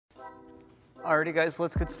Alrighty guys,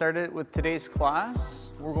 let's get started with today's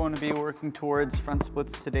class. We're going to be working towards front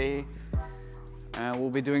splits today.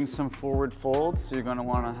 We'll be doing some forward folds, so you're going to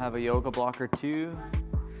want to have a yoga block or two.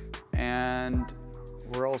 And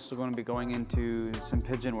we're also going to be going into some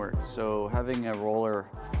pigeon work, so having a roller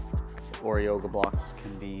or yoga blocks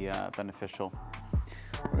can be beneficial.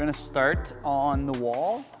 We're going to start on the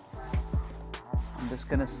wall. I'm just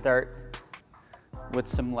going to start with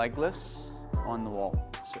some leg lifts on the wall.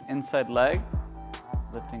 So inside leg,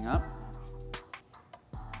 lifting up.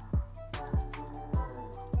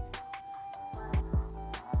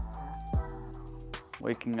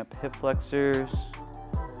 Waking up hip flexors.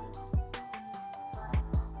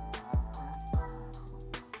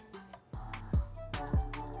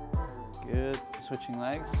 Good. Switching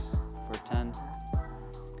legs for 10,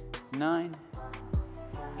 9,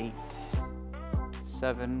 8,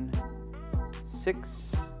 7,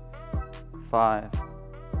 6, 5,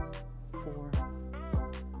 4,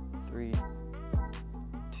 3,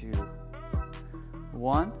 2,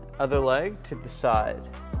 1. Other leg to the side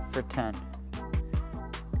for 10,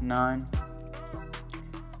 9,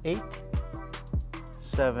 8,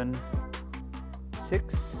 7,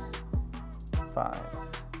 6, 5,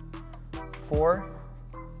 4,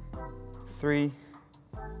 3,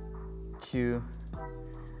 2,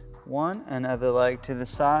 1. And other leg to the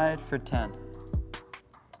side for 10,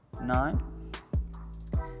 9,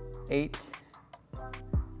 8,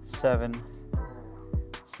 7,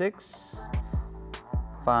 6,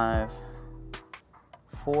 5,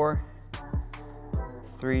 4,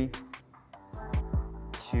 3,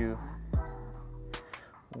 2,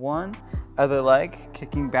 1. Other leg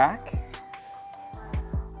kicking back.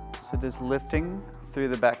 So just lifting through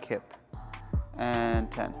the back hip. And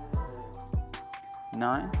 10,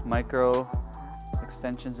 9. Micro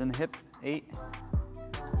extensions in the hip. 8,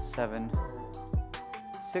 7,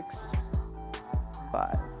 6,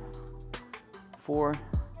 5, 4,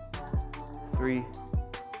 3,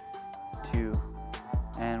 2,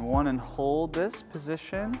 and 1. And hold this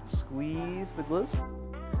position. Squeeze the glute.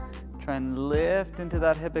 Try and lift into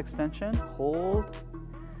that hip extension. Hold.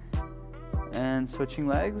 And switching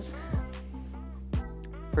legs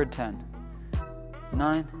for 10,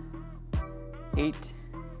 9, 8,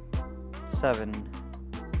 7,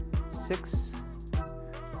 6,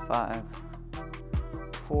 5,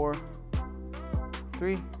 4,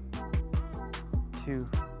 3, 2,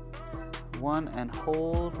 1, and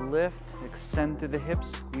hold, lift, extend through the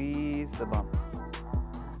hips, squeeze the bum.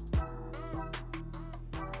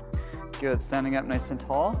 Good, standing up nice and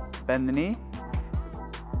tall, bend the knee,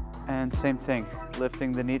 and same thing,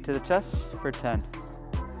 lifting the knee to the chest for 10,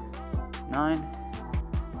 9,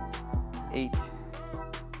 8,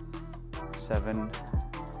 7,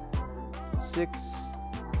 6,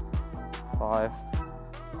 5,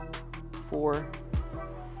 4,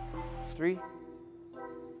 3,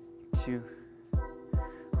 2,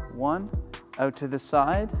 1. Out to the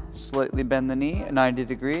side, slightly bend the knee at 90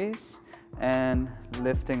 degrees and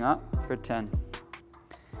lifting up for 10,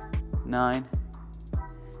 9,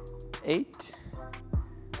 8,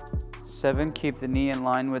 7. Keep the knee in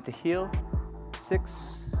line with the heel.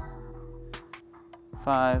 6,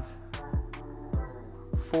 5,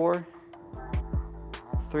 4,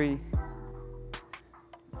 3,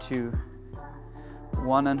 2,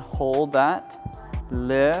 1, and hold that.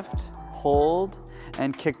 Lift, hold,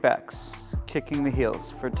 and kickbacks. Kicking the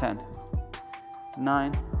heels for 10,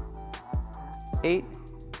 9, 8,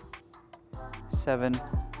 7,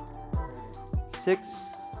 6,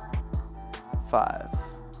 5,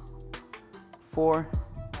 4,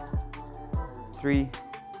 3,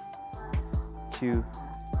 2,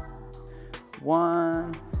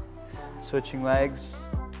 1. Switching legs,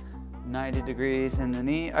 90 degrees in the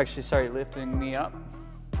knee. Actually, sorry, lifting knee up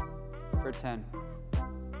for 10,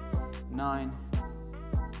 9,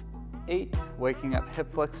 8. Waking up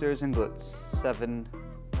hip flexors and glutes. 7,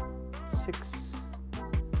 6,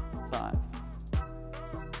 5,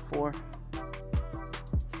 4,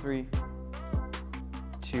 3,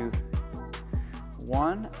 2,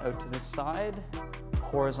 1. Out to the side,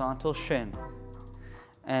 horizontal shin,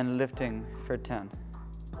 and lifting for 10,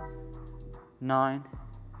 9,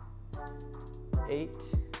 8,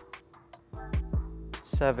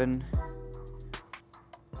 7,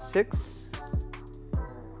 6,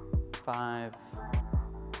 5,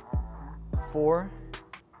 4,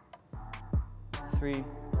 3,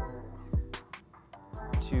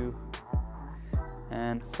 2,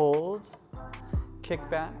 and hold.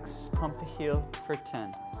 Kickbacks, pump the heel for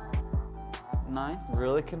 10, 9,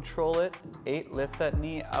 really control it. 8, lift that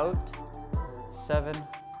knee out. 7,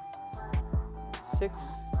 6,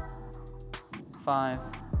 5,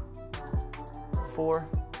 4,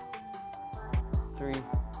 3,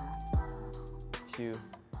 2,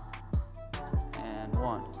 and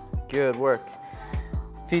 1. Good work.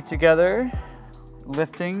 Feet together,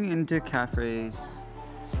 lifting into calf raise.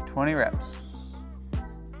 20 reps.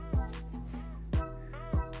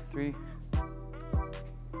 3.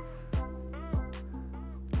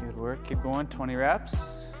 Good work. Keep going. 20 reps.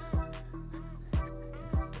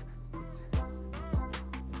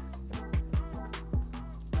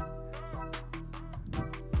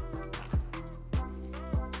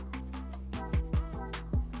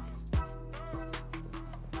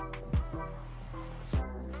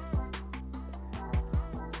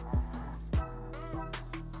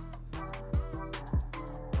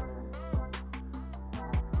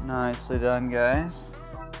 Nicely done, guys.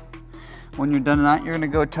 When you're done that, you're gonna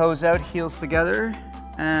go toes out, heels together,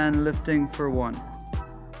 and lifting for 1,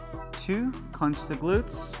 2, clench the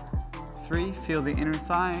glutes, 3, feel the inner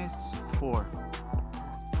thighs, 4,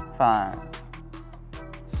 5,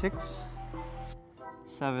 6,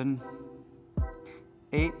 7,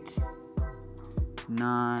 8,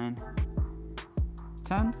 9,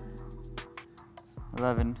 10,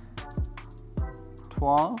 11,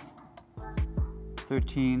 12,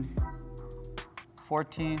 13,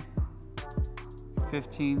 14,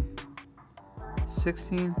 15,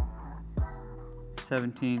 16,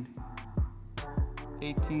 17,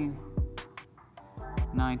 18,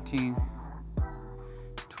 19,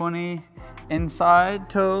 20. Inside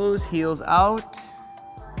toes, heels out,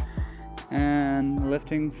 and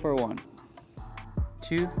lifting for 1,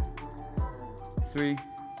 2, 3,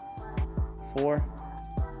 4,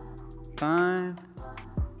 5,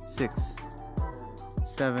 6,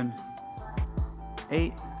 7,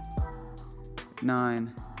 8,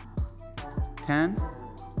 9, 10,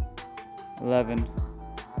 11,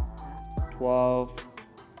 12,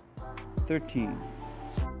 13,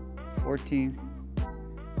 14,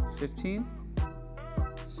 15,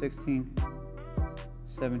 16,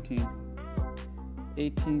 17,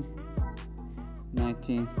 18,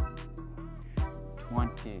 19,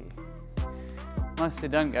 20. Nicely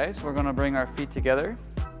done, guys. We're gonna bring our feet together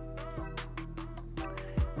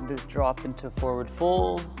and just drop into forward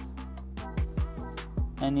fold.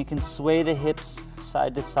 And you can sway the hips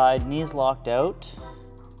side to side, knees locked out,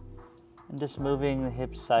 and just moving the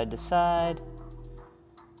hips side to side.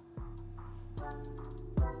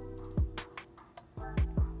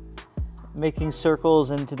 Making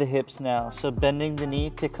circles into the hips now. So bending the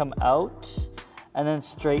knee to come out, and then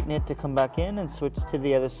straighten it to come back in and switch to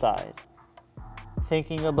the other side.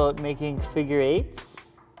 Thinking about making figure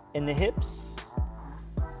eights in the hips.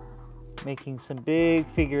 Making some big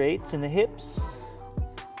figure eights in the hips.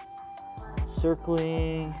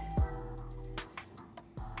 Circling.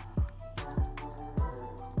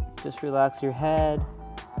 Just relax your head.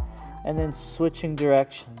 And then switching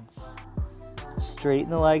directions.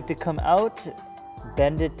 Straighten the leg to come out,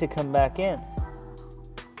 bend it to come back in.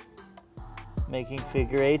 Making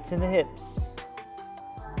figure eights in the hips.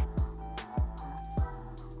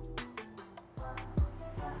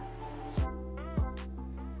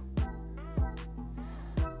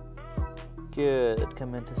 Good,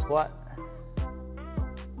 come into squat.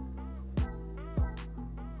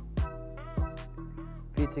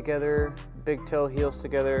 Feet together, big toe, heels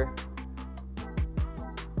together.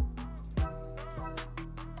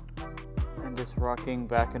 And just rocking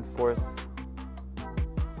back and forth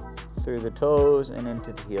through the toes and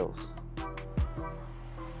into the heels.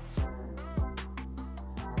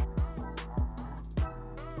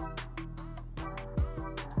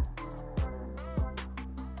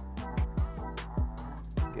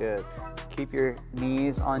 Good. Keep your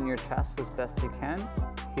knees on your chest as best you can,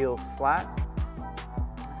 heels flat,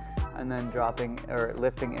 and then dropping or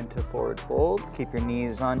lifting into forward fold. Keep your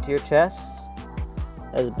knees onto your chest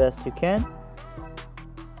as best you can,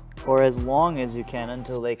 or as long as you can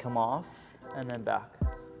until they come off, and then back.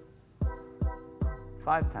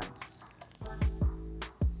 5 times.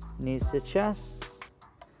 Knees to chest.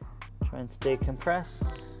 Try and stay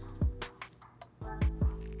compressed.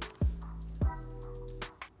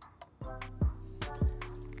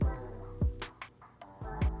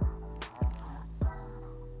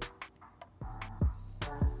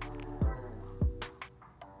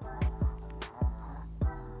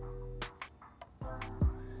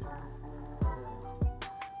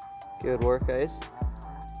 Good work, guys.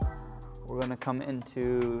 We're gonna come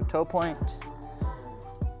into toe point.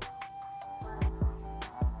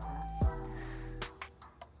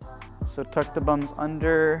 So tuck the bums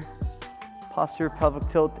under, posterior pelvic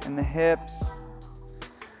tilt in the hips.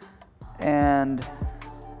 And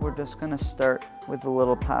we're just gonna start with a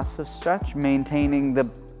little passive stretch, maintaining the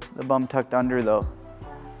The bum tucked under though.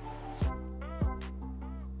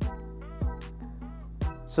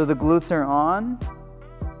 So the glutes are on,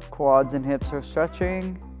 quads and hips are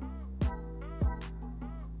stretching.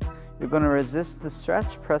 You're going to resist the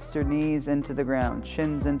stretch, press your knees into the ground,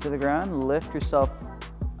 shins into the ground, lift yourself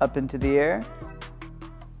up into the air,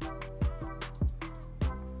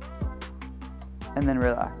 and then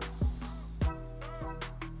relax.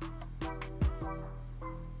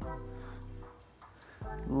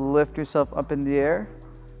 Lift yourself up in the air,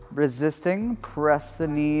 resisting, press the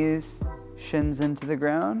knees, shins into the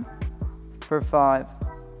ground for 5,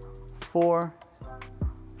 4,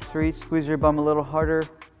 3, squeeze your bum a little harder,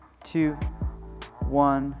 2,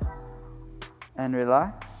 1, and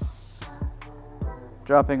relax.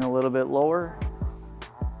 Dropping a little bit lower.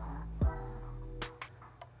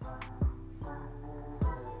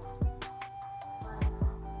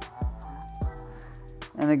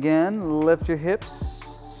 And again, lift your hips,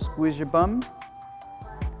 squeeze your bum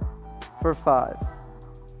for 5,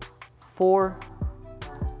 4,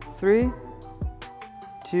 3,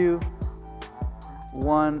 2,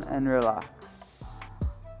 1, and relax.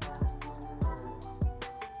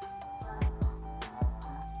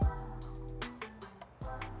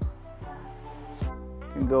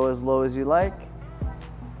 You can go as low as you like.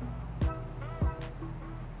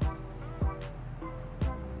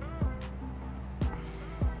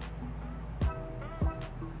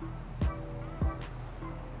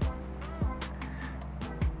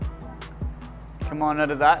 Come on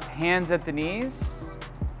out of that, hands at the knees.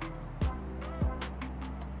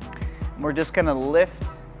 We're just gonna lift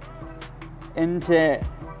into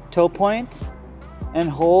toe point and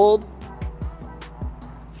hold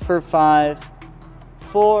for 5,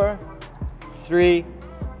 4, 3,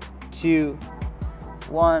 2,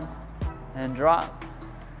 1, and drop.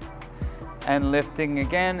 And lifting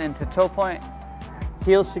again into toe point,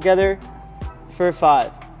 heels together for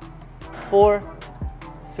 5, 4,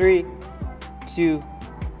 3, 2,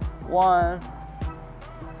 1.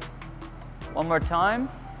 One more time.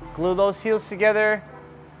 Glue those heels together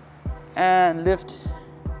and lift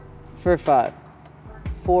for 5,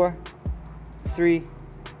 4, 3,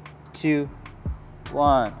 2,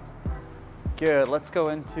 1. Good. Let's go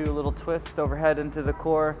into a little twist overhead into the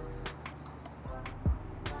core.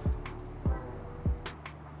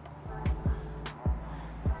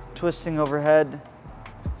 Twisting overhead.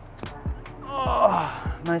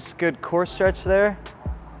 Oh, nice good core stretch there.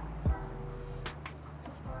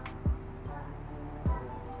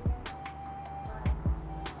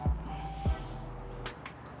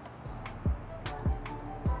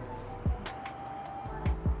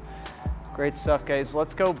 Great stuff, guys.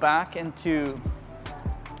 Let's go back into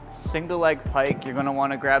single leg pike. You're gonna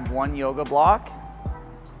wanna grab one yoga block.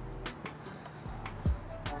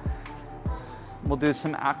 We'll do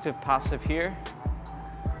some active passive here.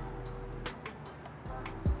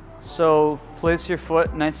 So place your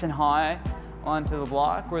foot nice and high onto the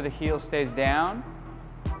block where the heel stays down.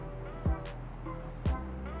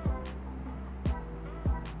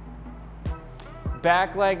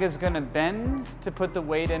 Back leg is going to bend to put the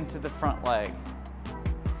weight into the front leg.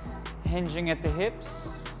 Hinging at the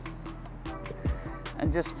hips.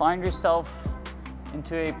 And just find yourself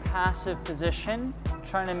into a passive position,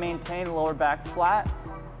 trying to maintain lower back flat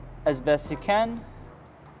as best you can.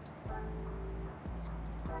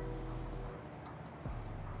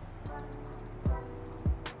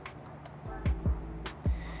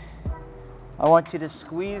 I want you to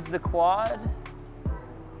squeeze the quad.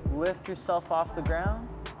 Lift yourself off the ground,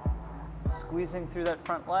 squeezing through that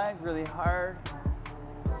front leg really hard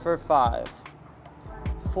for 5,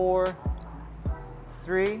 4,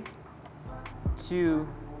 3, 2,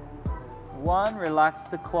 1. Relax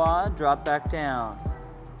the quad, drop back down.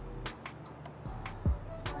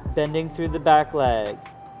 Bending through the back leg.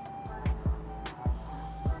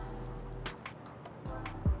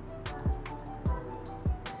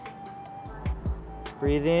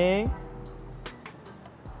 Breathing.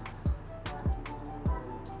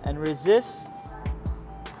 And resist,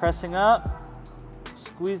 pressing up,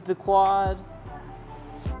 squeeze the quad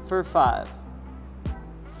for 5,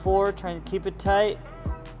 4, trying to keep it tight,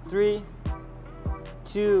 3,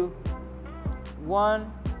 2,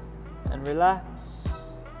 1, and relax.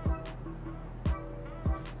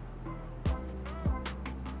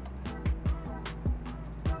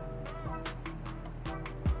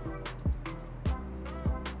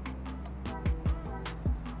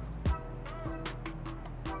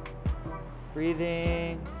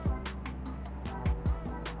 Breathing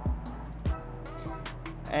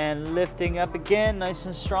and lifting up again, nice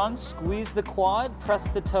and strong. Squeeze the quad, press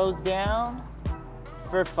the toes down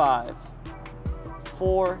for 5,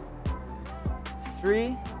 4,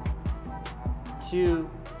 3, 2,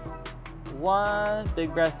 1.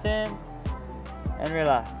 Big breath in and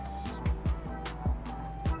relax.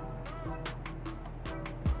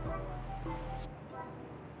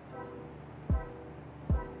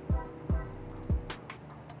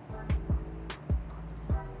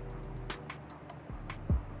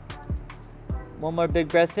 One more big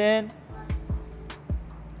breath in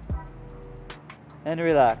and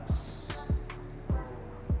relax.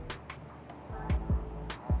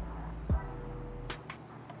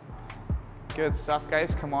 Good stuff,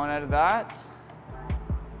 guys. Come on out of that.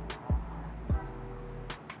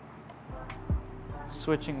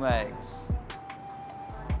 Switching legs.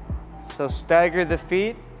 So stagger the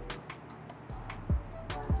feet.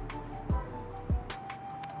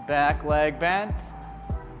 Back leg bent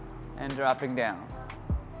and dropping down.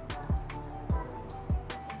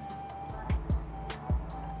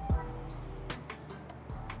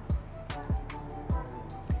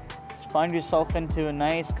 Find yourself into a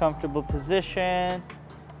nice, comfortable position,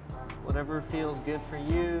 whatever feels good for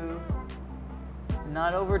you.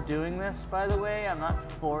 Not overdoing this, by the way. I'm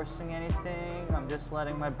not forcing anything. I'm just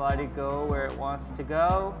letting my body go where it wants to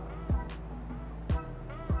go.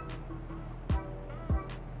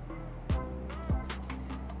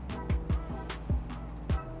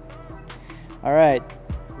 All right,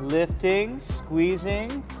 lifting,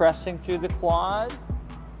 squeezing, pressing through the quad.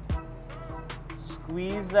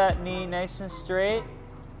 Squeeze that knee nice and straight.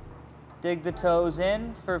 Dig the toes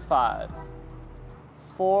in for 5,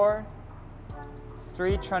 4,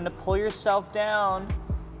 3, trying to pull yourself down.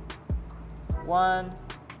 1,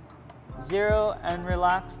 0, and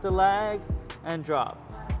relax the leg and drop.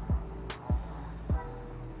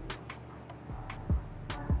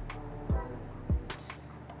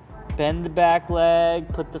 Bend the back leg,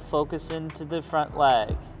 put the focus into the front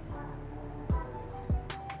leg.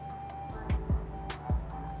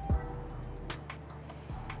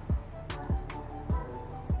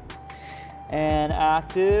 And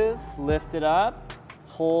active, lift it up,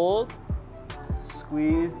 hold,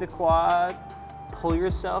 squeeze the quad, pull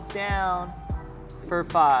yourself down for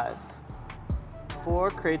 5, 4,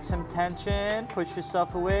 create some tension, push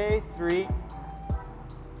yourself away, 3,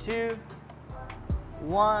 2,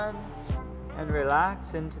 1, and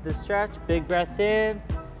relax into the stretch. Big breath in.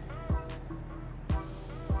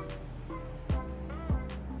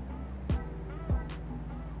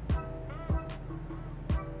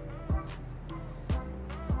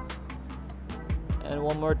 And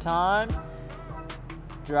one more time.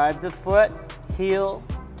 Drive the foot, heel,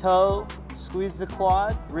 toe, squeeze the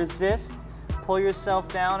quad, resist, pull yourself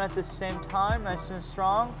down at the same time, nice and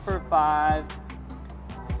strong for 5,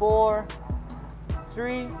 4,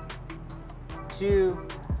 3, 2,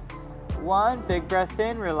 1. Big breath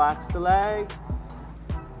in, relax the leg,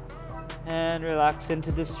 and relax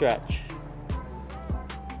into the stretch.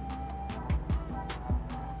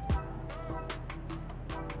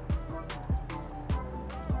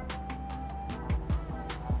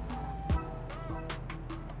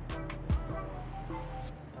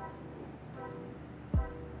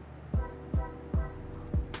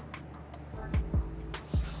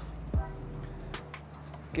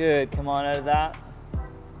 Good, come on out of that.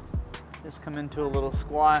 Just come into a little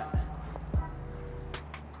squat.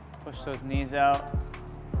 Push those knees out. So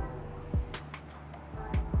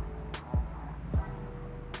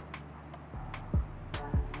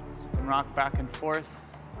you can rock back and forth.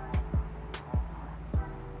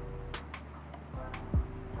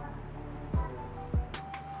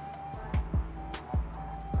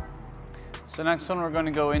 So next one we're going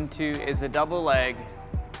to go into is a double leg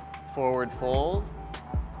forward fold.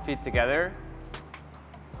 Feet together.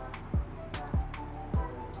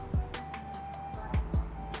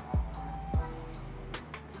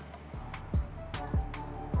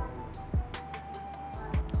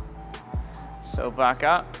 So back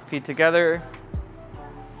up, feet together.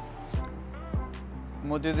 And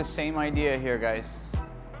we'll do the same idea here, guys.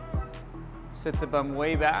 Sit the bum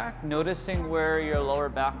way back, noticing where your lower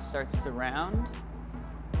back starts to round.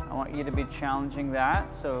 I want you to be challenging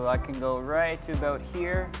that, so I can go right to about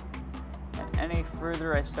here, and any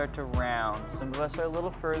further I start to round. Some of us are a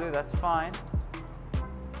little further, that's fine.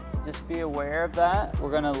 Just be aware of that.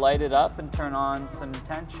 We're gonna light it up and turn on some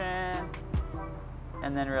tension,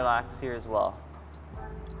 and then relax here as well.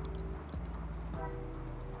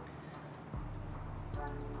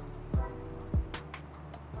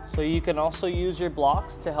 So you can also use your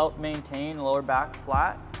blocks to help maintain lower back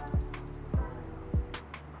flat.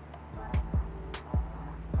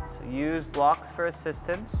 Use blocks for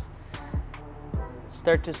assistance.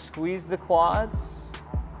 Start to squeeze the quads.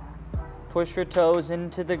 Push your toes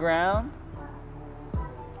into the ground.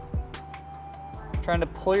 Trying to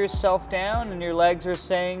pull yourself down and your legs are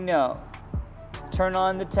saying no. Turn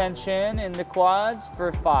on the tension in the quads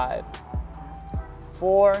for 5,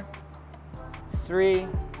 4, 3,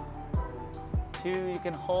 2. You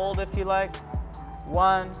can hold if you like.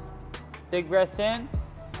 1. Big breath in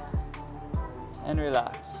and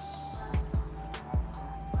relax.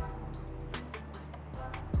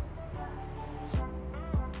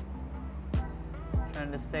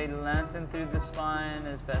 Trying to stay lengthened through the spine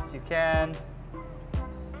as best you can.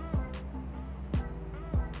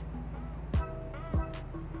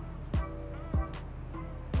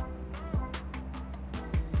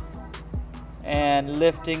 And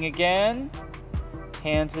lifting again,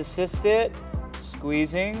 hands assisted,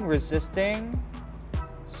 squeezing, resisting.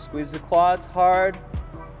 Squeeze the quads hard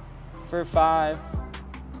for 5,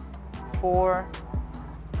 4,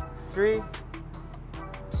 3,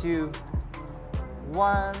 2,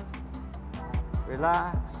 1.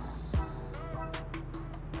 Relax.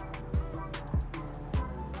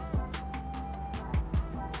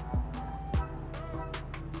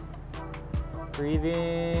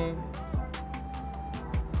 Breathing.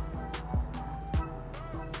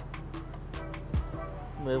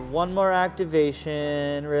 With one more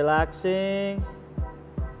activation, relaxing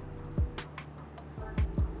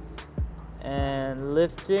and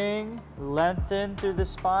lifting, lengthen through the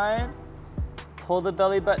spine, pull the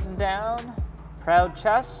belly button down, proud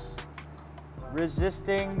chest,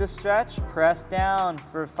 resisting the stretch, press down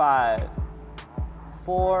for 5,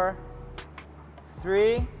 4,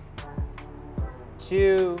 3,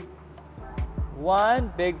 2,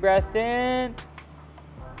 1, big breath in,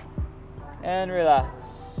 and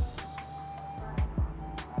relax.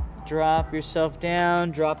 Drop yourself down,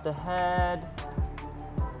 drop the head.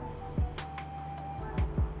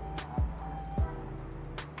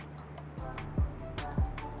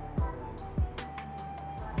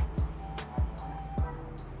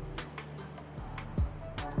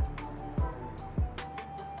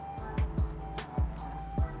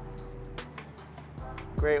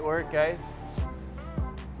 Great work, guys.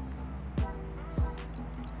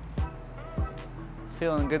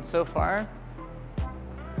 Feeling good so far.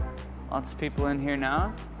 Lots of people in here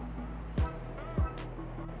now.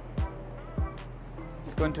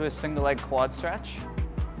 Let's go into a single leg quad stretch.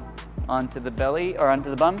 Onto the belly or onto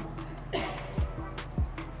the bum.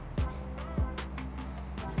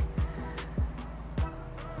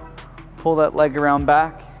 Pull that leg around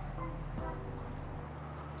back.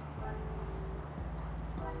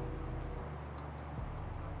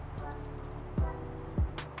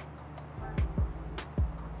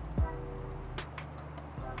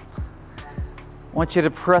 I want you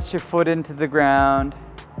to press your foot into the ground,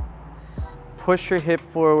 push your hip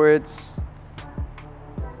forwards,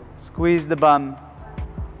 squeeze the bum.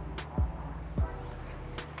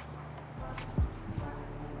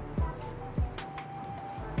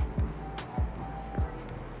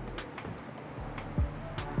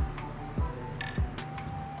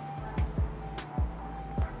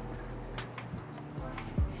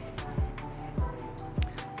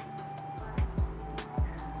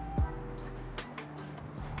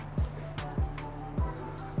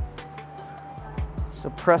 So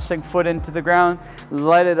pressing foot into the ground,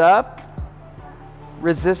 light it up,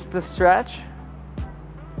 resist the stretch,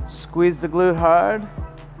 squeeze the glute hard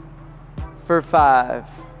for 5,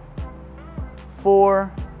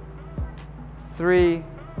 4, 3,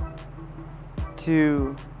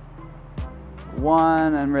 2,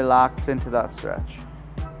 1, and relax into that stretch.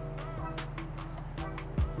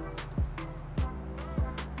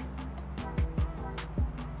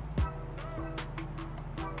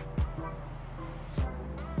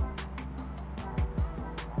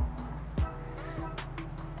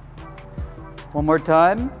 One more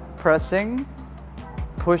time, pressing,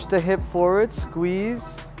 push the hip forward,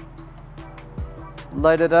 squeeze,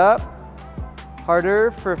 light it up,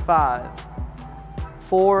 harder for 5,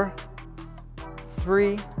 4,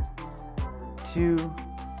 3, 2,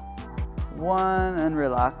 1, and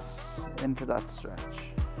relax into that stretch.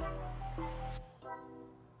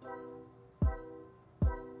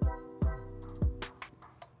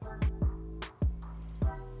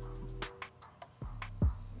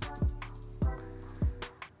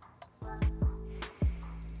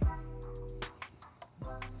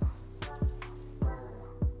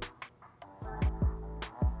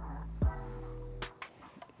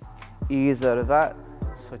 Ease out of that,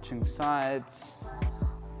 switching sides,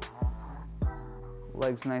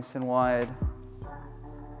 legs nice and wide.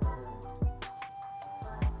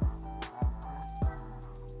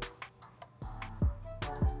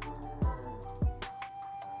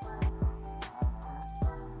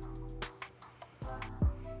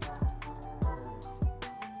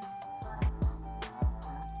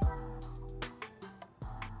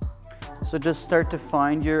 So just start to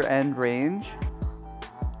find your end range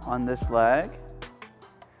on this leg.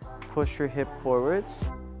 Push your hip forwards,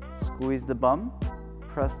 squeeze the bum,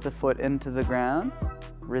 press the foot into the ground,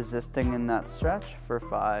 resisting in that stretch for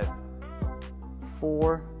 5,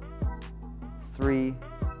 4, 3,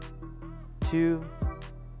 2,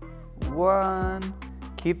 1.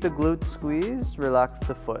 Keep the glutes squeezed, relax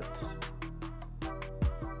the foot.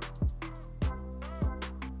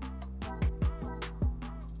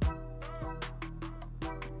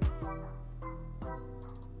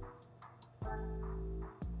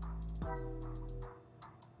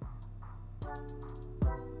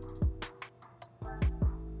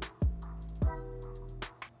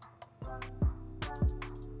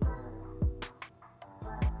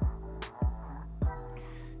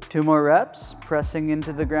 Two more reps, pressing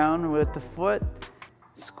into the ground with the foot.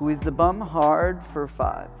 Squeeze the bum hard for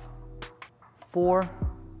 5, 4,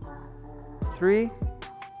 3,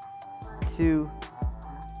 2,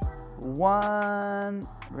 1.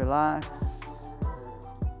 Relax.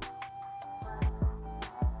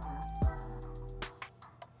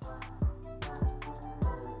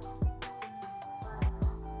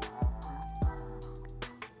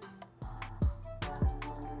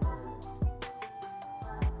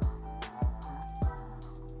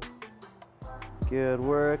 Good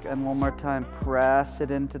work, and one more time, press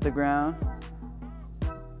it into the ground.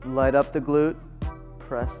 Light up the glute,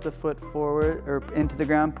 press the foot forward, or into the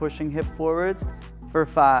ground, pushing hip forwards for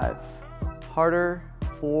 5. Harder,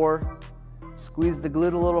 4, squeeze the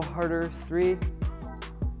glute a little harder, 3,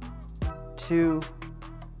 2,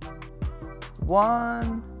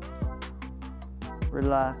 1.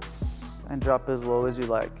 Relax, and drop as low as you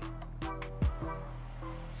like.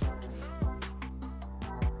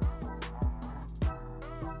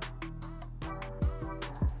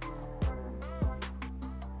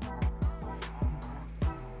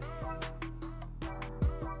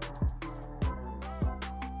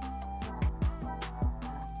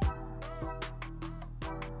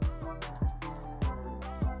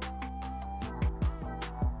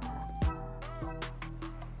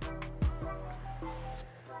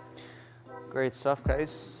 Great stuff,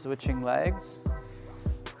 guys. Switching legs,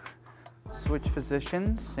 switch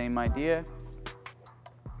positions, same idea.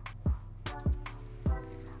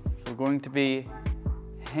 So we're going to be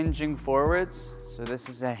hinging forwards. So this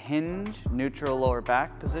is a hinge, neutral lower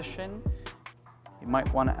back position. You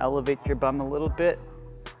might want to elevate your bum a little bit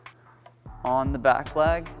on the back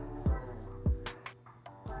leg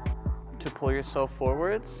to pull yourself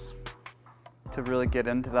forwards to really get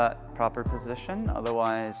into that proper position.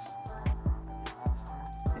 Otherwise,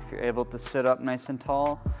 if you're able to sit up nice and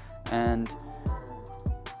tall and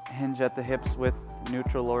hinge at the hips with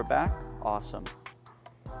neutral lower back, awesome.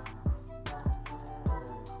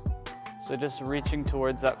 So just reaching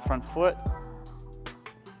towards that front foot.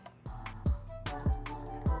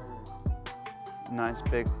 Nice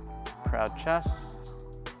big proud chest.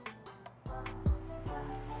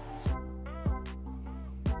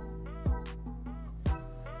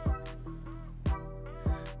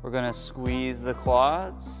 We're gonna squeeze the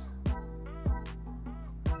quads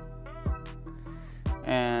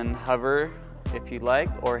and hover if you like,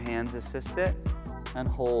 or hands assist it, and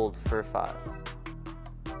hold for 5,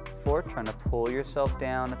 4, trying to pull yourself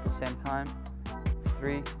down at the same time,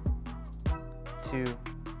 3, 2,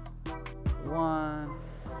 1,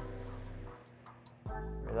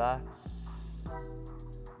 relax.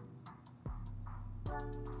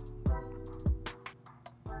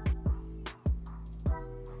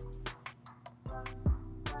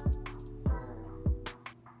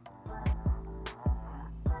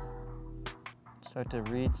 Start to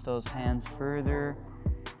reach those hands further.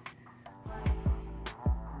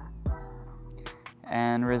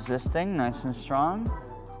 And resisting, nice and strong,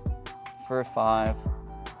 for 5,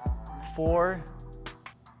 4,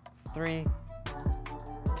 3,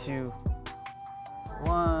 2,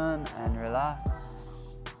 1, and relax.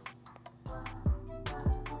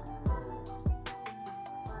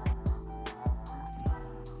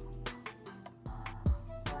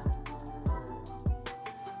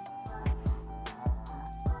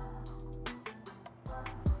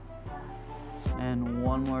 And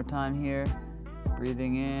one more time here,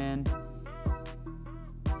 breathing in.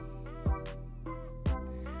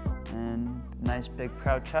 And nice big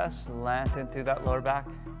proud chest, lengthen through that lower back,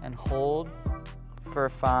 and hold for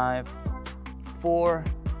 5, 4,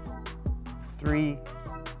 3,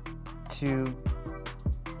 2,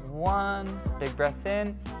 1. Big breath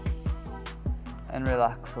in, and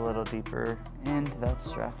relax a little deeper into that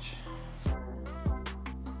stretch.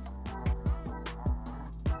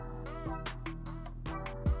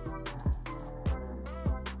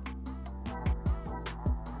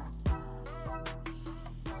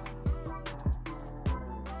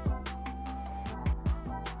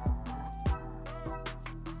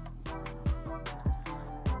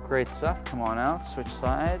 Great stuff, come on out, switch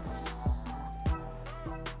sides.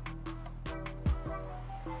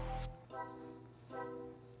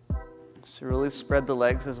 So really spread the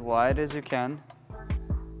legs as wide as you can.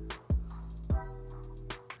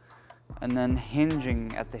 And then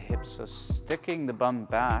hinging at the hips, so sticking the bum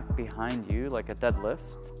back behind you like a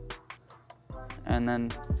deadlift. And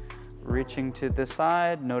then reaching to the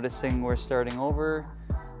side, noticing we're starting over,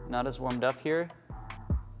 not as warmed up here.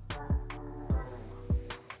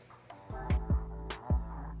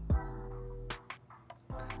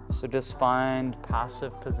 So just find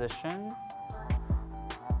passive position.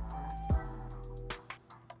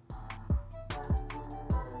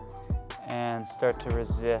 And start to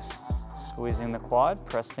resist, squeezing the quad,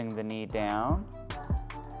 pressing the knee down,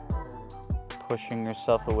 pushing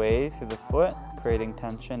yourself away through the foot, creating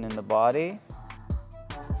tension in the body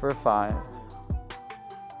for 5,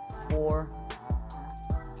 4,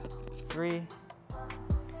 3,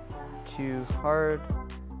 2, hard,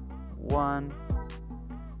 1,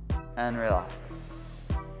 and relax.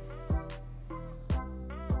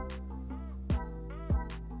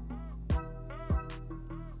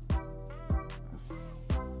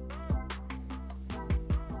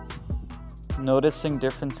 Noticing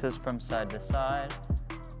differences from side to side.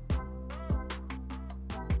 Does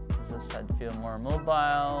this side feel more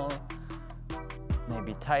mobile?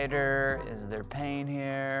 Maybe tighter? Is there pain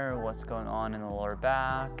here? What's going on in the lower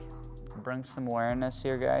back? Bring some awareness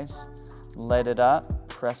here, guys. Light it up.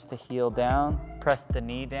 Press the heel down. Press the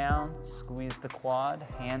knee down. Squeeze the quad.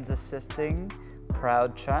 Hands assisting.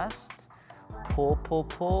 Proud chest. Pull, pull,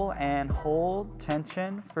 pull, and hold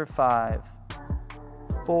tension for 5,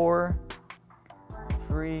 4,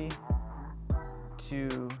 3,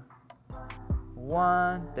 2,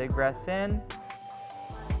 1. Big breath in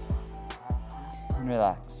and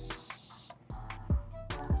relax.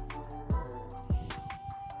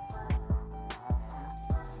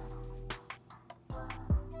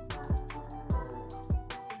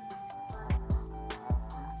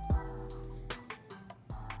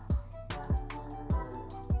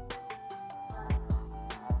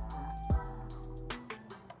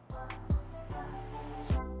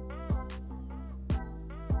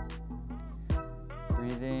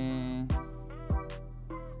 Breathing,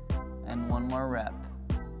 and one more rep.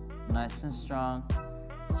 Nice and strong.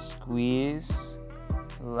 Squeeze,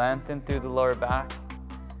 lengthen through the lower back.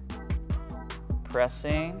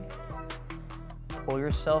 Pressing, pull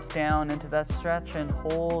yourself down into that stretch and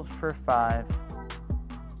hold for 5,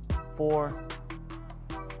 4,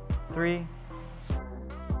 3,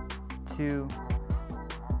 2,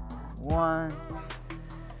 1,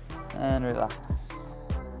 and relax.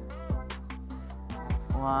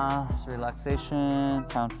 Last relaxation,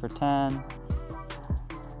 count for 10.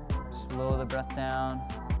 Slow the breath down,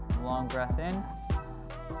 long breath in,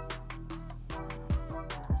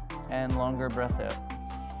 and longer breath out.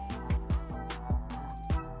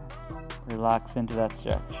 Relax into that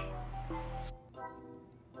stretch.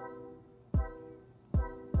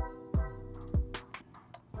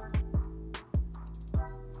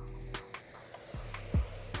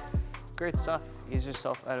 Great stuff, ease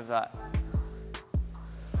yourself out of that.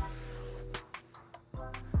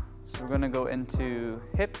 We're going to go into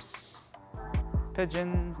hips,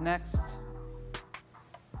 pigeons next.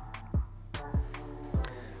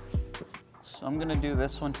 So I'm going to do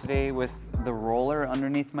this one today with the roller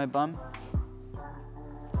underneath my bum.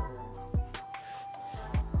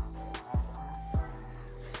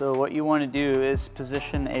 So what you want to do is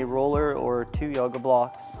position a roller or 2 yoga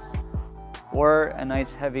blocks or a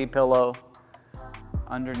nice heavy pillow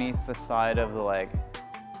underneath the side of the leg.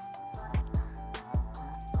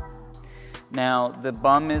 Now, the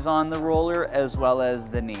bum is on the roller as well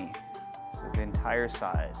as the knee, so the entire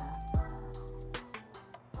side.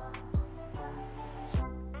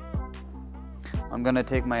 I'm going to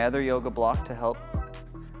take my other yoga block to help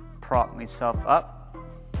prop myself up.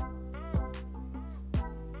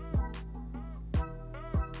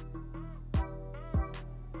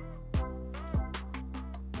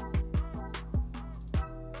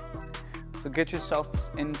 So get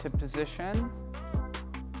yourselves into position.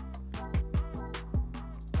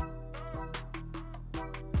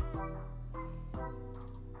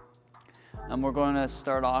 And we're going to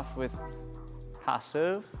start off with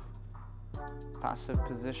passive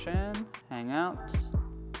position, hang out,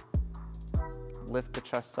 lift the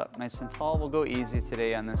chest up nice and tall. We'll go easy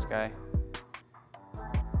today on this guy.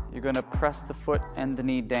 You're going to press the foot and the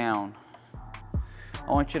knee down.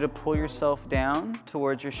 I want you to pull yourself down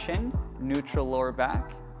towards your shin, neutral lower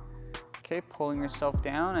back. Okay, pulling yourself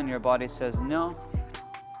down and your body says no.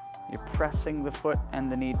 You're pressing the foot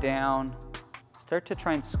and the knee down. Start to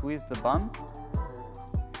try and squeeze the bum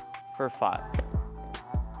for 5,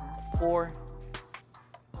 4,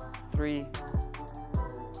 3,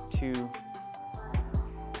 2,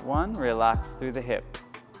 1. Relax through the hip.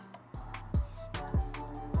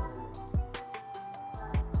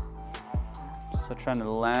 So trying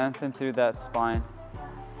to lengthen through that spine.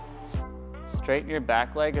 Straighten your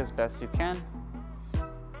back leg as best you can.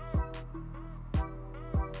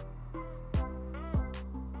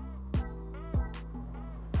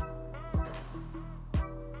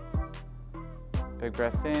 Big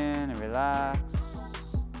breath in and relax.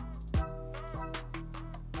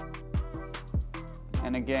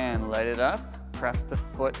 And again, light it up. Press the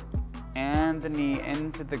foot and the knee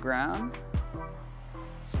into the ground.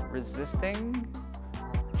 Resisting.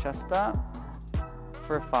 Chest up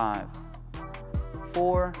for 5,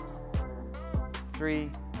 4,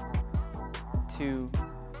 3, 2,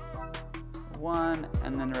 1,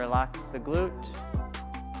 and then relax the glute.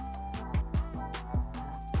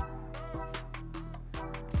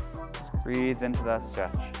 Just breathe into that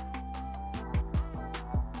stretch.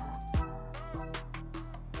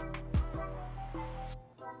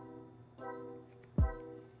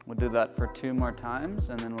 We'll do that for 2 more times,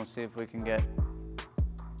 and then we'll see if we can get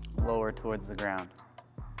lower towards the ground.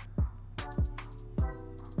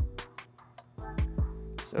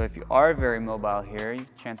 So if you are very mobile here,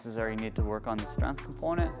 chances are you need to work on the strength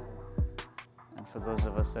component. And for those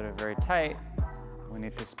of us that are very tight, we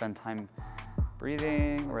need to spend time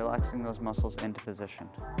breathing, relaxing those muscles into position.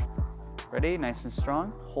 Ready? Nice and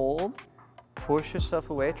strong. Hold. Push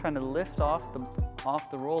yourself away, trying to lift off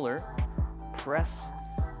the roller. Press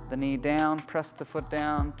the knee down, press the foot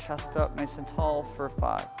down, chest up nice and tall for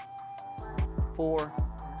 5, 4,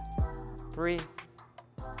 3,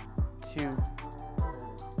 2,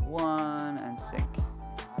 1, and sink.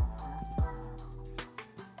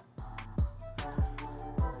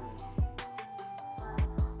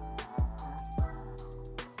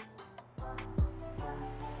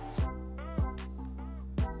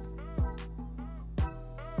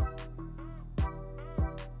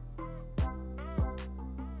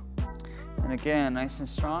 And again, nice and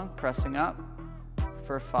strong, pressing up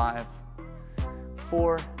for 5,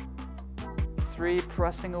 4, 3,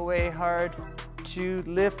 pressing away hard, 2,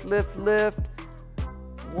 lift, lift, lift,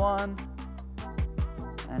 1,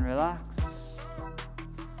 and relax.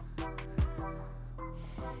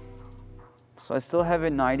 So I still have a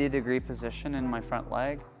 90-degree position in my front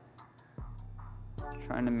leg,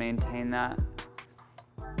 trying to maintain that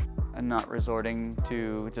and not resorting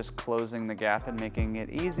to just closing the gap and making it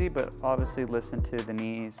easy, but obviously listen to the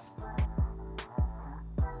knees.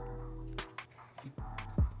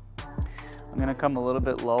 I'm gonna come a little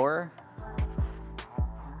bit lower.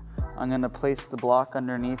 I'm gonna place the block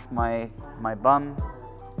underneath my bum.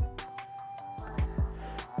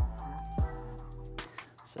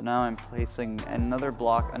 So now I'm placing another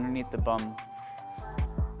block underneath the bum.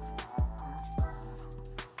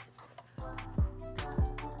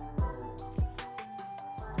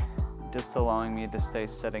 Just allowing me to stay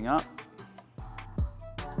sitting up.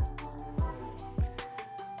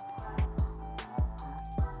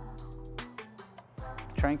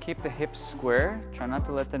 Try and keep the hips square. Try not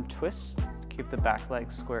to let them twist. Keep the back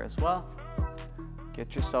leg square as well.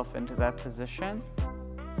 Get yourself into that position.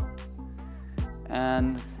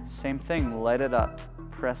 And same thing, light it up.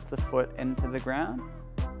 Press the foot into the ground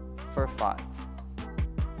for 5,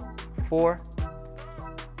 4,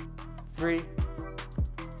 3,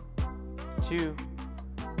 2,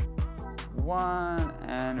 1,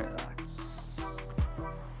 and relax.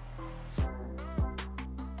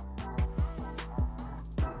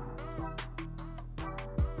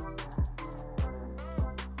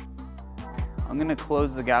 I'm going to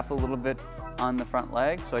close the gap a little bit on the front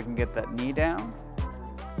leg so I can get that knee down.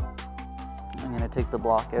 I'm going to take the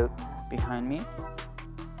block out behind me.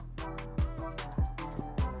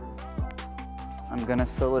 I'm going to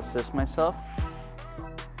still assist myself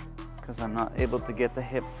because I'm not able to get the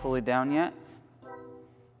hip fully down yet.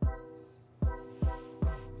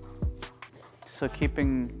 So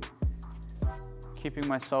keeping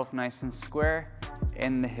myself nice and square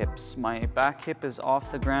in the hips. My back hip is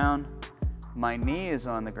off the ground. My knee is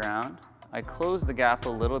on the ground. I close the gap a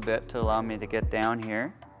little bit to allow me to get down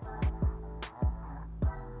here.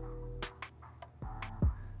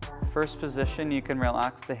 First position, you can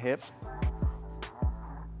relax the hip.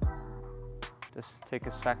 Just take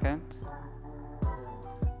a second.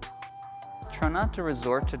 Try not to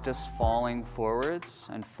resort to just falling forwards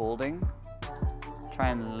and folding. Try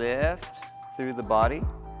and lift through the body,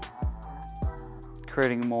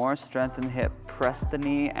 creating more strength in the hip. Press the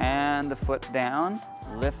knee and the foot down,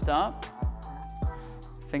 lift up,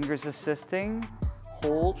 fingers assisting,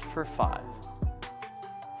 hold for 5.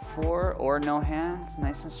 4, or no hands,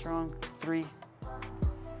 nice and strong. 3,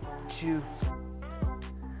 2,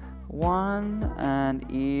 1, and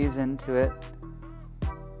ease into it.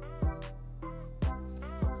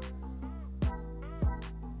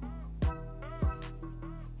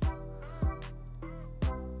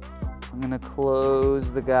 I'm gonna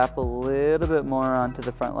close the gap a little bit more onto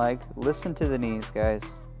the front leg. Listen to the knees,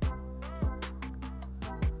 guys.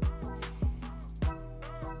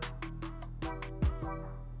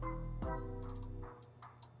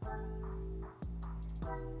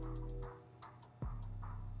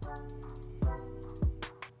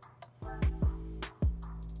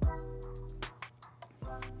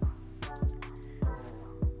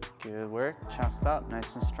 Good work, chest up,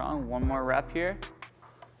 nice and strong. One more rep here.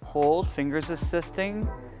 Hold, fingers assisting,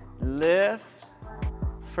 lift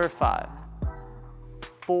for 5,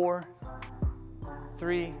 4,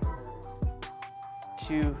 3,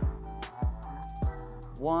 2,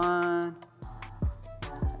 1,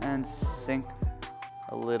 and sink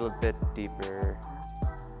a little bit deeper.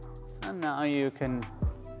 And now you can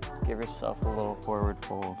give yourself a little forward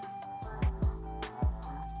fold.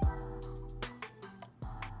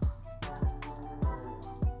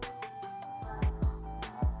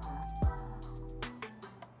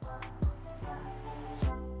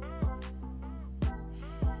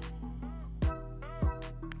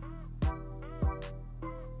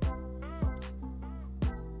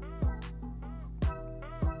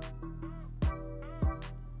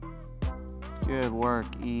 Good work,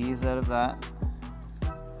 ease out of that.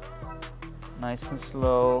 Nice and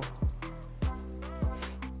slow.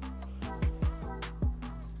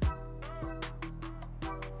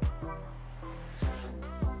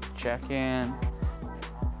 Check in,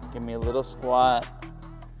 give me a little squat.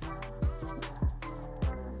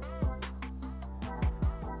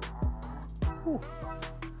 Whew.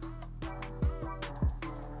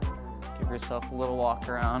 Give yourself a little walk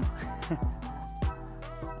around.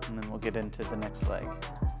 And then we'll get into the next leg.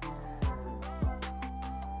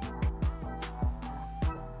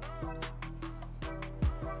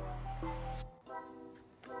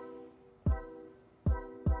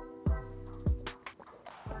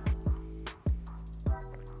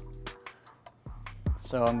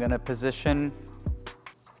 So I'm going to position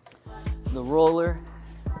the roller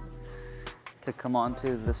to come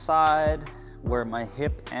onto the side where my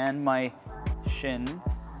hip and my shin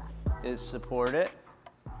is supported.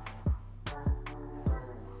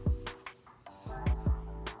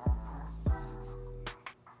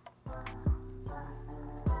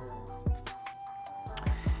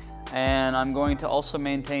 And I'm going to also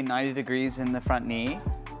maintain 90 degrees in the front knee.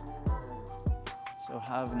 So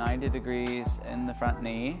have 90 degrees in the front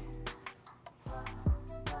knee.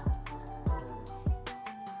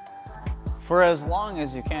 For as long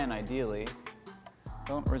as you can, ideally.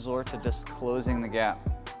 Don't resort to just closing the gap.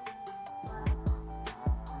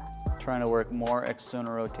 Trying to work more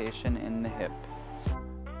external rotation in the hip.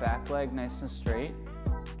 Back leg nice and straight.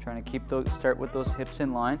 Trying to keep those, start with those hips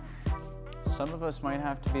in line. Some of us might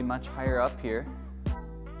have to be much higher up here.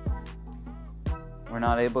 We're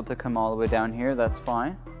not able to come all the way down here, that's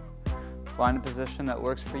fine. Find a position that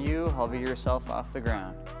works for you, hover yourself off the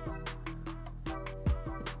ground.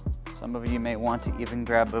 Some of you may want to even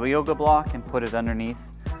grab a yoga block and put it underneath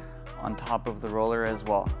on top of the roller as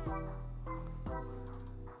well.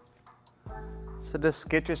 So just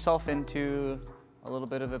get yourself into a little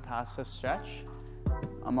bit of a passive stretch.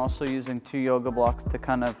 I'm also using 2 yoga blocks to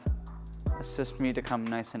kind of assist me to come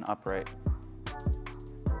nice and upright.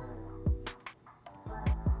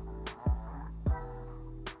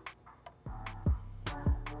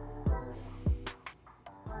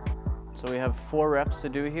 So we have 4 reps to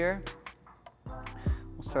do here.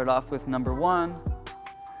 We'll start off with number 1.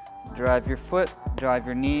 Drive your foot, drive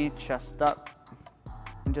your knee, chest up,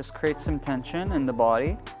 and just create some tension in the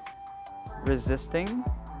body. Resisting,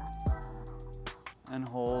 and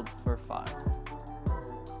hold for 5.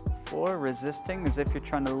 4, resisting as if you're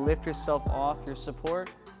trying to lift yourself off your support.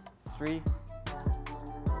 3,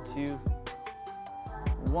 2,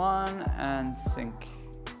 1, and sink.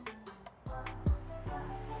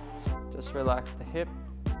 Just relax the hip.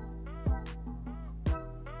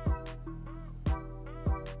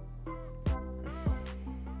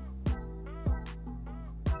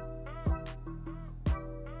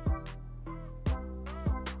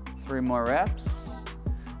 Three more reps.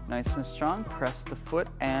 Nice and strong. Press the foot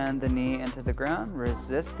and the knee into the ground,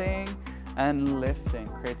 resisting and lifting.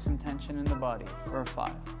 Create some tension in the body for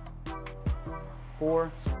 5,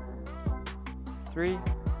 4, 3,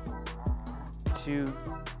 2,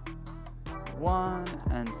 1,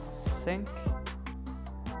 and sink. So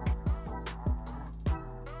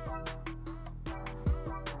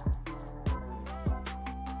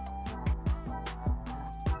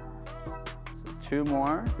 2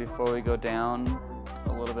 more before we go down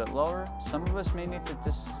a little bit lower. Some of us may need to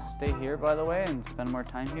just stay here, by the way, and spend more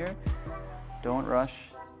time here. Don't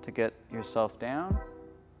rush to get yourself down.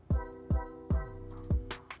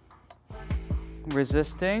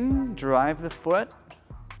 Resisting, drive the foot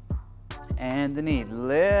and the knee.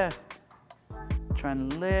 Lift. Try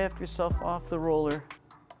and lift yourself off the roller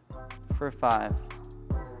for 5,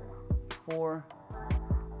 4,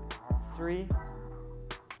 3,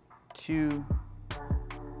 2,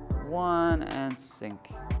 1, and sink.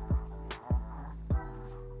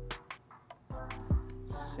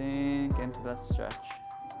 Sink into that stretch.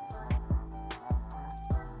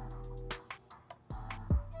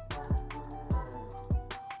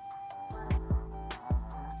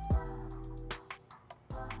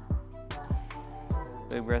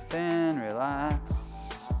 Big breath in, relax.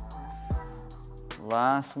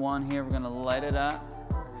 Last one here, we're gonna light it up.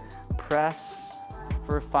 Press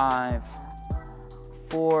for 5,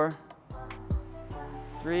 4,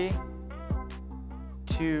 3,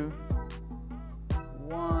 2,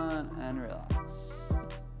 1, and relax.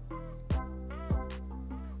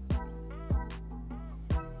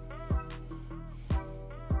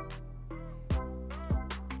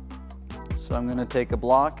 So I'm gonna take a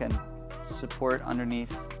block and support underneath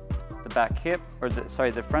the back hip, or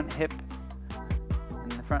the front hip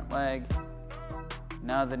and the front leg.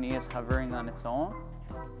 Now the knee is hovering on its own.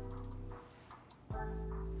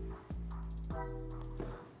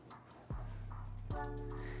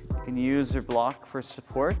 You can use your block for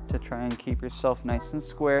support to try and keep yourself nice and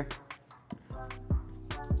square.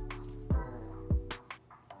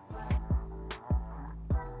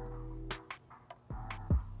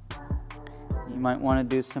 You might want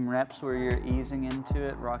to do some reps where you're easing into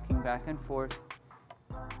it, rocking back and forth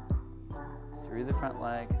through the front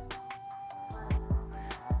leg.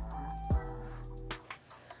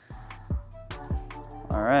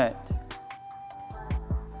 All right.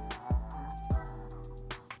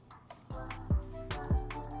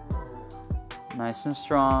 Nice and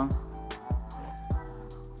strong.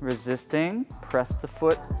 Resisting, press the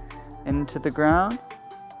foot into the ground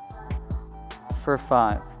for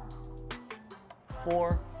 5,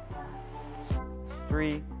 4,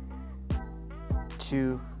 3,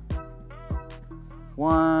 2,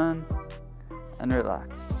 1, and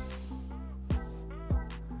relax.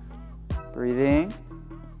 Breathing.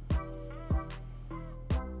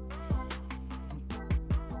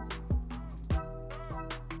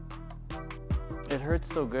 It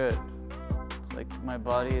hurts so good. It's like my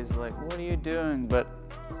body is like, what are you doing? But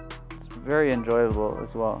it's very enjoyable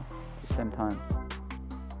as well at the same time.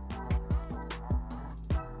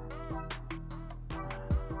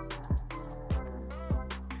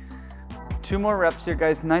 Two more reps here,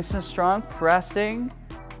 guys. Nice and strong. Pressing,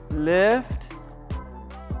 lift.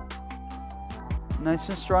 Nice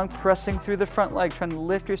and strong. Pressing through the front leg. Trying to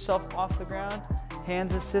lift yourself off the ground.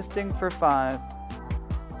 Hands assisting for 5,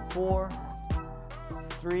 4,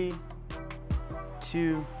 3,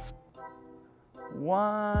 2,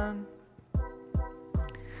 1.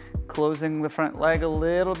 Closing the front leg a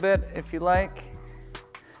little bit if you like.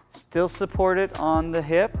 Still support it on the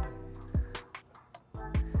hip.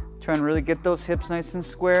 Try and really get those hips nice and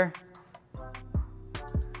square.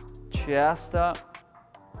 Chest up.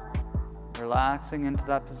 Relaxing into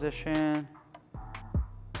that position.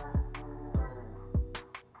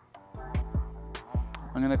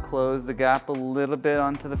 I'm going to close the gap a little bit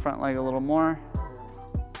onto the front leg a little more.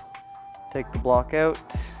 Take the block out.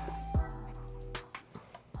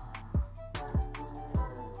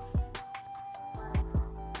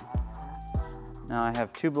 Now I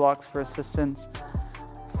have 2 blocks for assistance.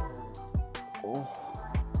 Oh.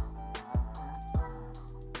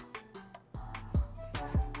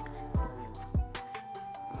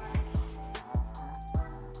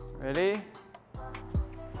 Ready?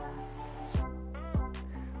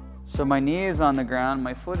 So my knee is on the ground,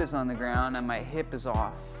 my foot is on the ground, and my hip is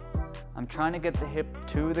off. I'm trying to get the hip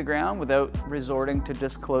to the ground without resorting to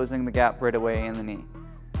just closing the gap right away in the knee.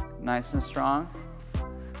 Nice and strong.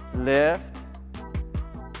 Lift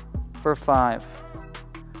for 5,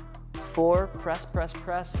 4, press, press,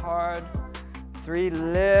 press hard. 3,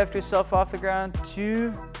 lift yourself off the ground. 2,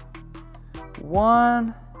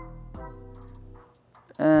 1,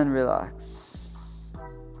 and relax.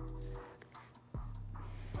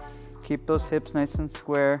 Keep those hips nice and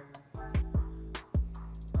square.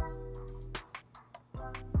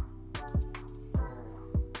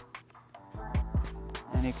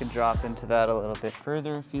 And you can drop into that a little bit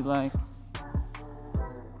further if you'd like.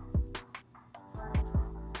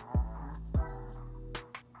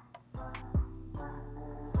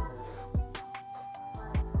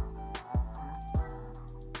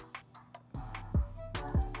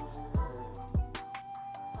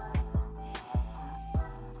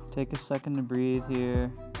 Take a second to breathe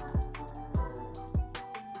here.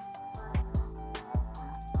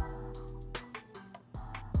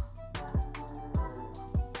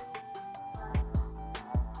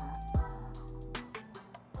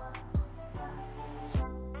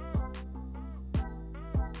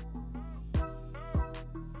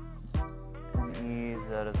 And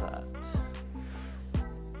ease out of that.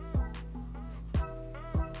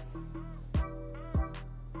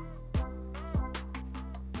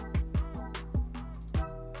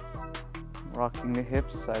 Rocking the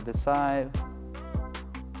hips side to side.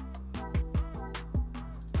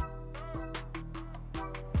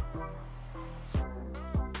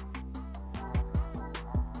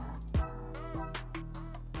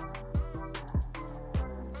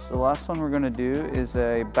 So the last one we're going to do is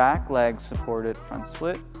a back leg supported front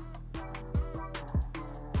split.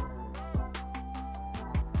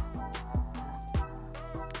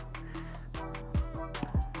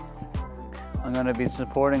 I'm going to be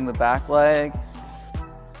supporting the back leg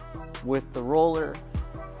with the roller.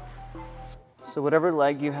 So whatever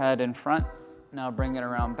leg you had in front, now bring it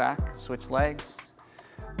around back, switch legs.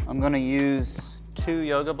 I'm going to use 2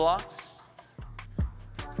 yoga blocks.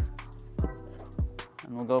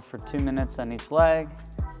 And we'll go for 2 minutes on each leg.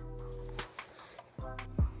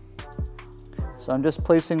 So I'm just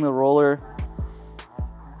placing the roller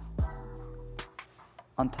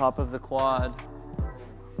on top of the quad.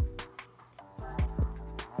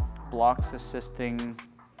 Blocks assisting.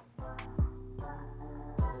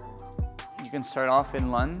 You can start off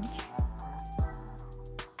in lunge.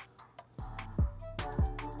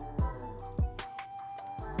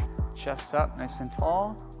 Chest up, nice and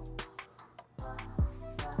tall.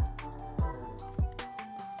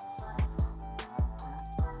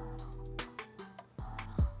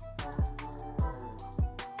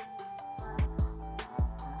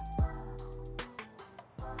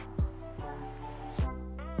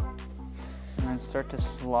 And start to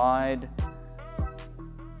slide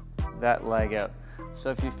that leg out. So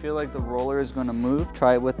if you feel like the roller is going to move,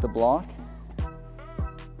 try it with the block.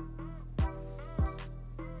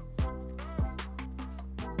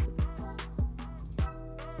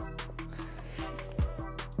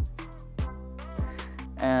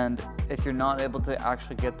 And if you're not able to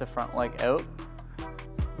actually get the front leg out,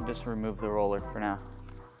 just remove the roller for now.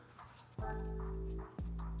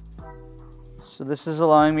 So this is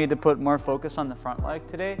allowing me to put more focus on the front leg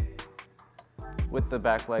today with the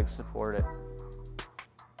back leg supported.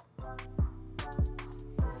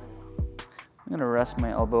 I'm gonna rest my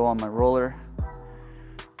elbow on my roller.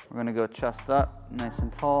 We're gonna go chest up, nice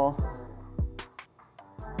and tall.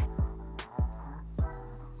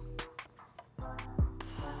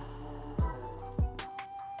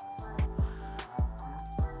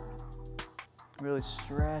 Really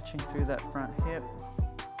stretching through that front hip,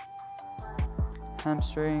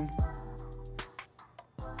 hamstring.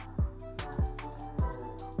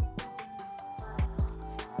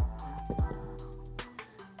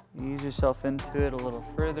 Ease yourself into it a little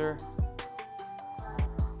further.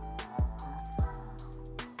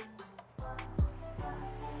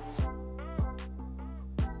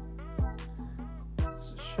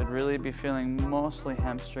 So should really be feeling mostly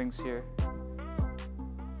hamstrings here.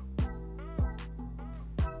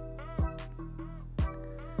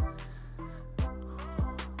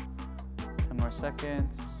 10 more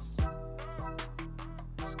seconds.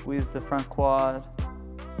 Squeeze the front quad.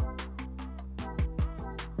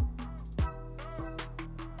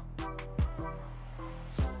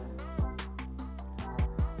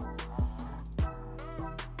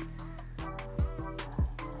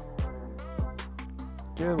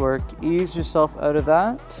 Good work. Ease yourself out of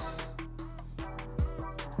that.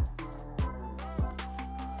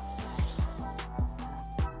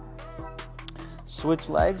 Switch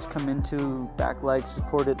legs, come into back leg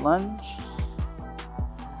supported lunge.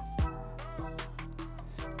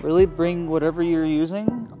 Really bring whatever you're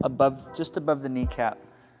using above, just above the kneecap.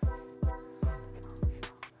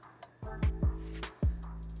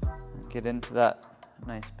 Get into that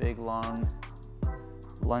nice big long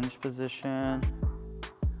lunge position.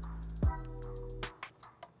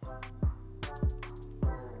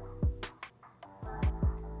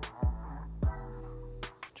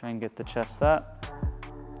 Try and get the chest up.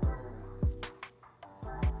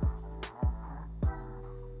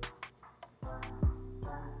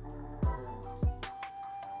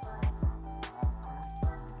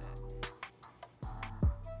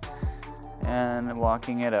 and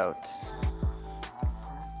walking it out.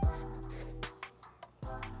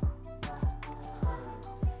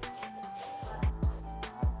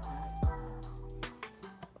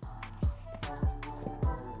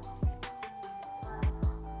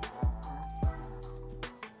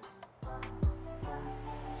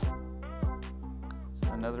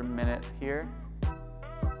 So another minute here.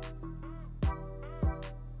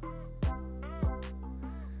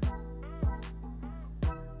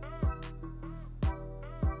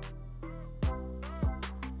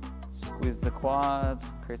 Squeeze the quad,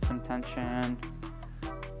 create some tension.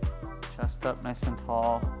 Chest up nice and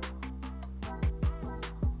tall.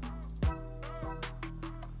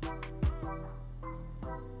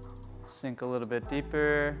 Sink a little bit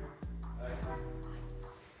deeper.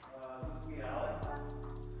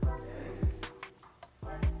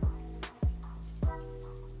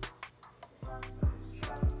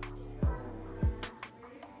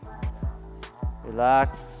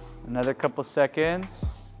 Relax, another couple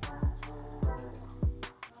seconds.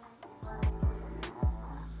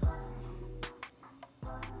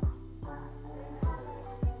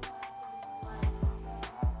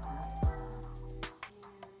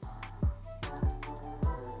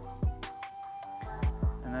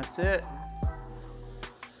 And that's it.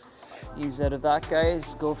 Ease out of that,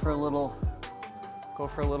 guys. Go for a little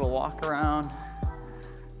walk around.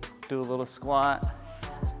 Do a little squat.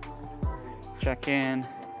 Check in.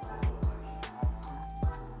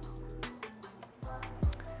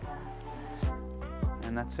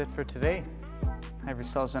 And that's it for today. Have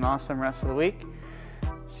yourselves an awesome rest of the week.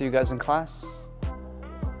 See you guys in class.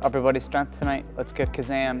 Upper body strength tonight. Let's get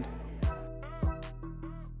kazammed.